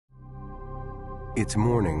It's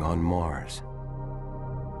morning on Mars.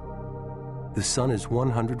 The sun is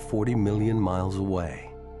 140 million miles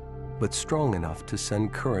away, but strong enough to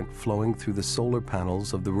send current flowing through the solar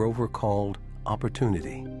panels of the rover called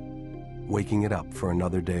Opportunity, waking it up for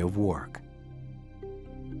another day of work.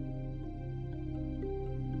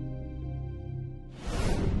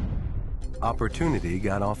 Opportunity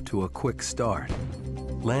got off to a quick start,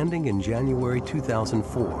 landing in January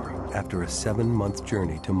 2004 after a 7-month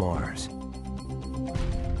journey to Mars.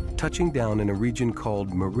 Touching down in a region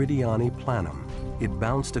called Meridiani Planum, it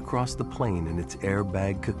bounced across the plane in its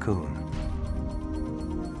airbag cocoon.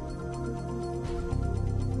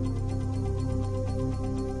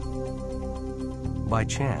 By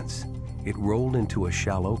chance, it rolled into a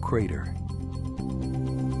shallow crater.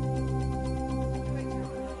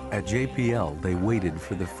 At JPL, they waited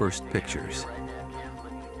for the first pictures.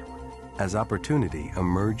 As Opportunity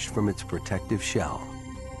emerged from its protective shell,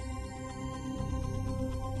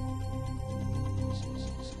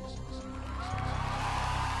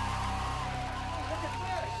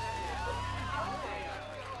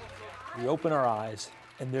 we open our eyes,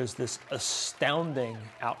 and there's this astounding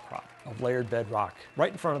outcrop of layered bedrock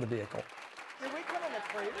right in front of the vehicle. Did we come in a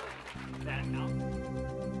crater?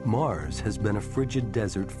 Mars has been a frigid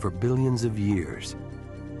desert for billions of years.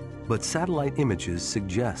 But satellite images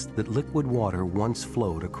suggest that liquid water once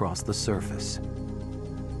flowed across the surface.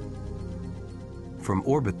 From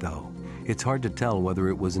orbit, though, it's hard to tell whether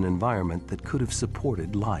it was an environment that could have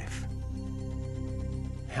supported life.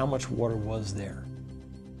 How much water was there?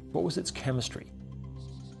 What was its chemistry?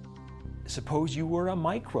 Suppose you were a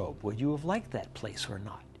microbe, would you have liked that place or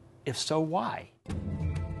not? If so, why?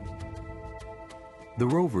 The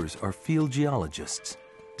rovers are field geologists,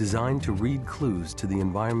 designed to read clues to the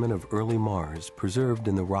environment of early Mars preserved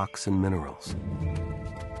in the rocks and minerals.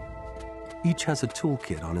 Each has a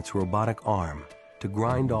toolkit on its robotic arm to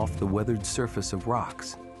grind off the weathered surface of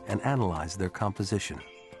rocks and analyze their composition.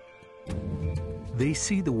 They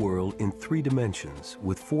see the world in 3 dimensions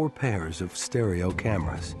with 4 pairs of stereo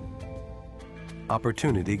cameras.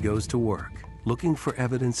 Opportunity goes to work, looking for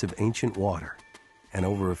evidence of ancient water, and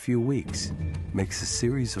over a few weeks, makes a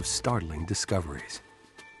series of startling discoveries.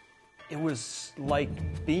 It was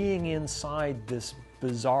like being inside this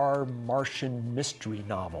bizarre Martian mystery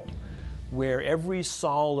novel, where every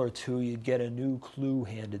sol or two you get a new clue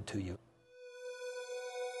handed to you.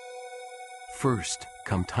 First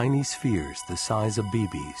come tiny spheres the size of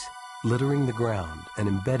BBs, littering the ground and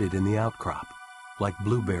embedded in the outcrop, like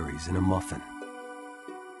blueberries in a muffin.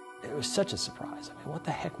 It was such a surprise. I mean, what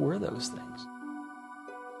the heck were those things?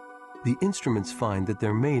 The instruments find that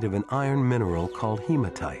they're made of an iron mineral called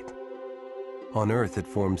hematite. On Earth, it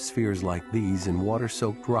forms spheres like these in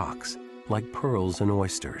water-soaked rocks, like pearls and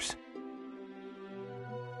oysters.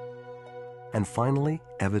 And finally,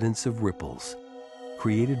 evidence of ripples,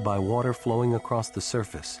 created by water flowing across the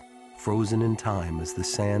surface, frozen in time as the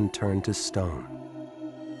sand turned to stone.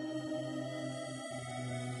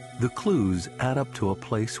 The clues add up to a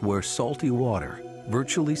place where salty water,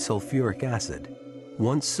 virtually sulfuric acid,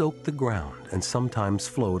 once soaked the ground and sometimes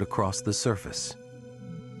flowed across the surface.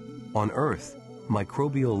 On Earth,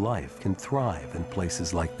 microbial life can thrive in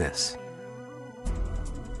places like this.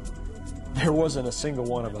 There wasn't a single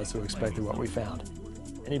one of us who expected what we found.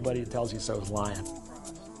 Anybody who tells you so is lying.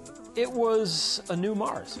 It was a new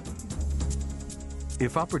Mars.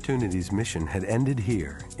 If Opportunity's mission had ended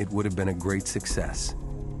here, it would have been a great success.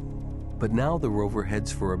 But now the rover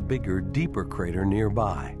heads for a bigger, deeper crater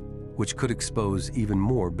nearby, which could expose even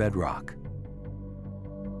more bedrock.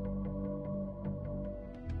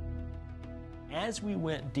 As we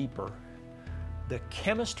went deeper, the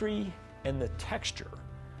chemistry and the texture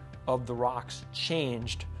of the rocks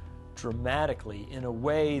changed dramatically in a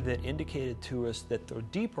way that indicated to us that the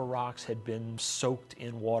deeper rocks had been soaked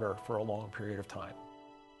in water for a long period of time.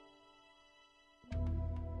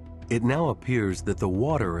 It now appears that the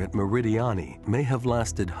water at Meridiani may have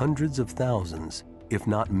lasted hundreds of thousands, if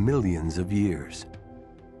not millions of years.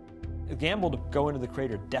 The gamble to go into the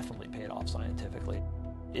crater definitely paid off scientifically.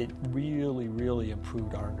 It really, really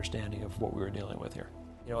improved our understanding of what we were dealing with here.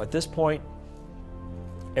 You know, at this point,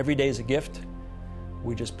 every day is a gift.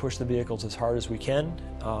 We just push the vehicles as hard as we can,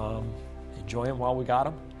 enjoy them while we got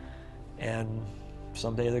them, and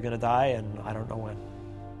someday they're going to die, and I don't know when.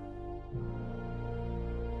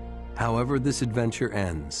 However this adventure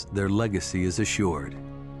ends, their legacy is assured.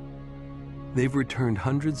 They've returned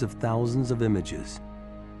hundreds of thousands of images,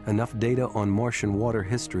 enough data on Martian water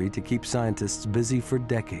history to keep scientists busy for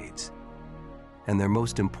decades. And their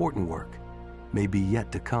most important work may be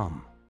yet to come.